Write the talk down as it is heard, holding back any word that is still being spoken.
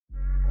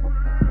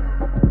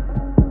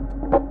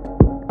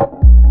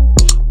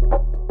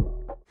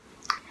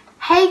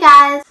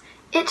guys,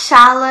 it's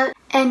Charlotte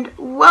and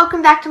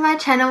welcome back to my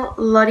channel,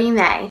 Lottie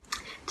May.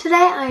 Today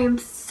I am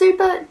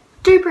super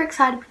duper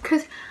excited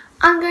because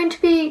I'm going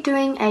to be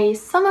doing a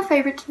summer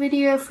favorites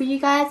video for you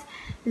guys.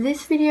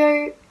 This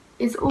video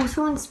is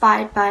also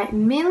inspired by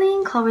Millie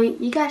and Chloe.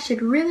 You guys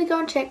should really go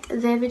and check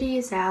their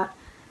videos out.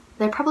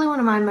 They're probably one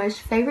of my most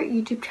favorite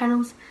YouTube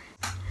channels.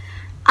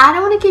 I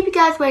don't want to keep you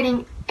guys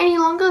waiting any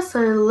longer, so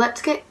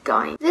let's get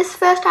going. This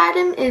first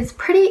item is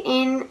pretty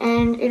in,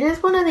 and it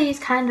is one of these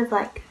kind of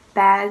like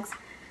bags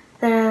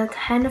that are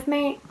kind of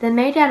they're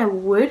made out of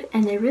wood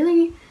and they're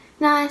really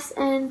nice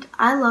and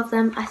I love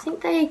them. I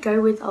think they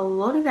go with a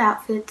lot of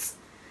outfits,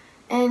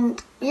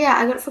 and yeah,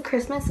 I got it for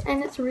Christmas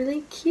and it's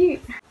really cute.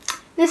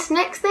 This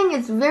next thing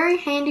is very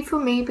handy for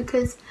me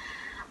because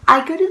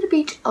I go to the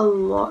beach a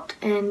lot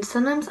and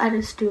sometimes I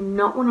just do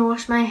not want to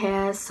wash my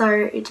hair, so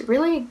it's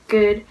really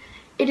good.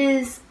 It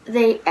is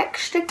the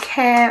Extra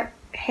Care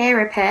Hair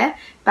Repair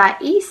by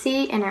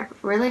EC and it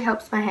really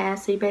helps my hair.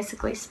 So you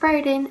basically spray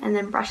it in and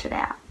then brush it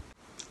out.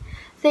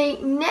 The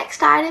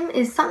next item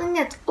is something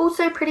that's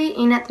also pretty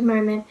in at the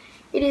moment.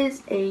 It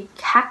is a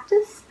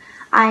cactus.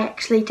 I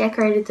actually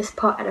decorated this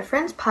pot at a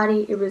friend's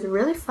party. It was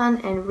really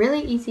fun and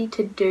really easy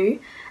to do,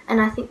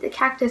 and I think the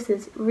cactus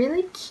is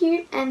really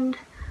cute and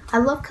I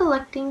love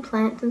collecting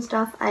plants and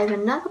stuff. I have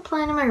another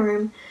plant in my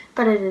room,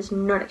 but it is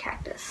not a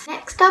cactus.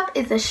 Next up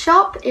is a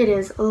shop. It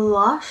is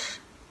Lush.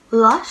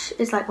 Lush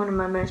is like one of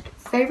my most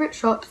favorite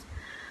shops.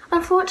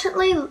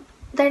 Unfortunately,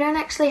 they don't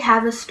actually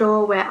have a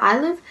store where I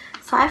live,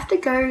 so I have to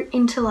go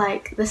into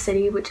like the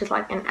city, which is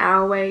like an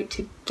hour away,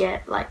 to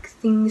get like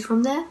things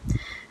from there.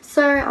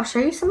 So I'll show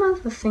you some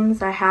of the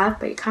things I have,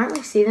 but you can't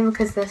really see them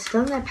because they're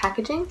still in their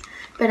packaging,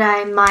 but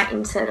I might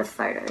insert a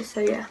photo.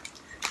 So yeah,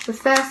 the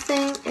first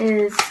thing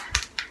is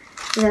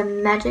the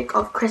Magic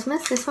of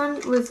Christmas. This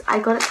one was, I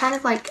got it kind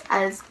of like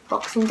as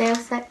Boxing Day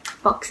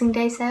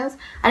sales.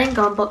 I didn't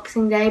go on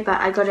Boxing Day, but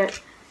I got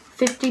it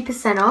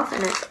 50% off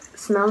and it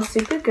smells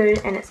super good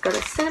and it's got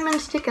a cinnamon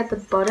stick at the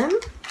bottom.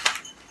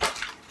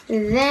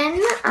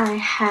 Then I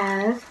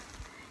have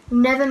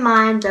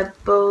Nevermind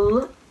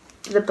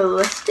the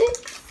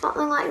Ballistic,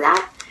 something like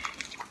that.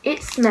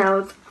 It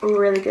smells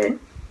really good.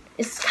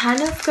 It's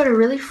kind of got a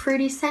really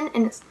fruity scent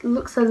and it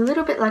looks a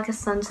little bit like a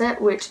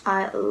sunset, which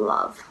I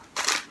love.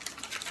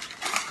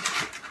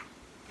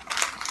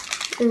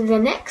 The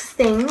next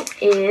thing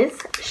is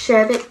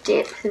Sherbet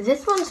Dip.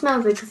 This one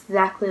smells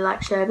exactly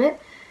like sherbet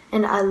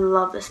and I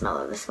love the smell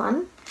of this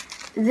one.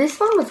 This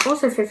one was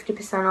also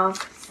 50%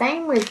 off,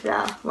 same with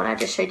the one I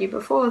just showed you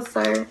before,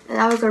 so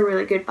that was a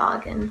really good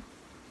bargain.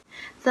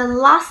 The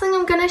last thing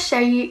I'm going to show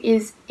you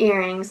is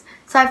earrings.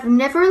 So I've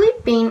never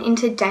really been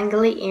into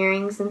dangly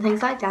earrings and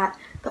things like that,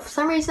 but for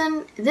some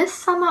reason this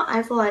summer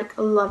I've like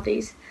loved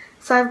these.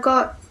 So I've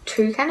got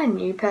two kind of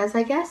new pairs,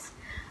 I guess.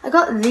 I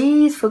got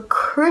these for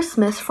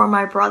Christmas from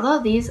my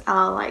brother. These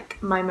are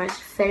like my most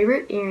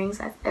favorite earrings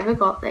I've ever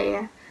got. They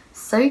are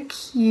so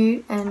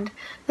cute and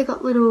they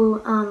got little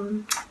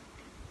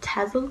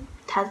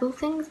tassel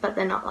things, but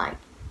they're not like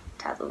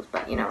tassels,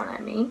 but you know what I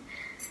mean.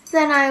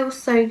 Then I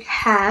also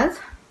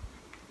have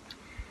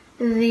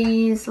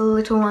these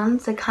little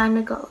ones. They kind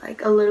of got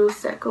like a little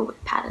circle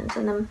with patterns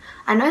in them.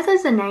 I know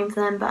there's a name for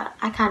them, but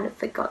I kind of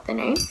forgot the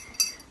name.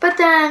 But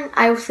then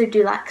I also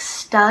do like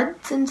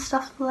studs and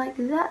stuff like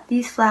that.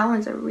 These flower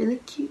ones are really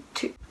cute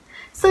too.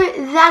 So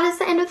that is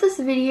the end of this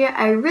video.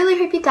 I really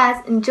hope you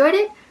guys enjoyed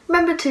it.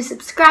 Remember to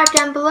subscribe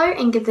down below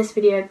and give this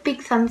video a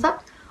big thumbs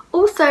up.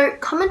 Also,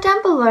 comment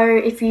down below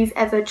if you've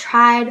ever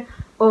tried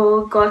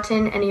or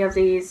gotten any of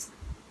these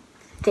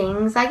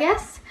things, I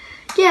guess.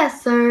 Yeah,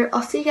 so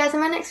I'll see you guys in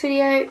my next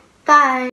video. Bye!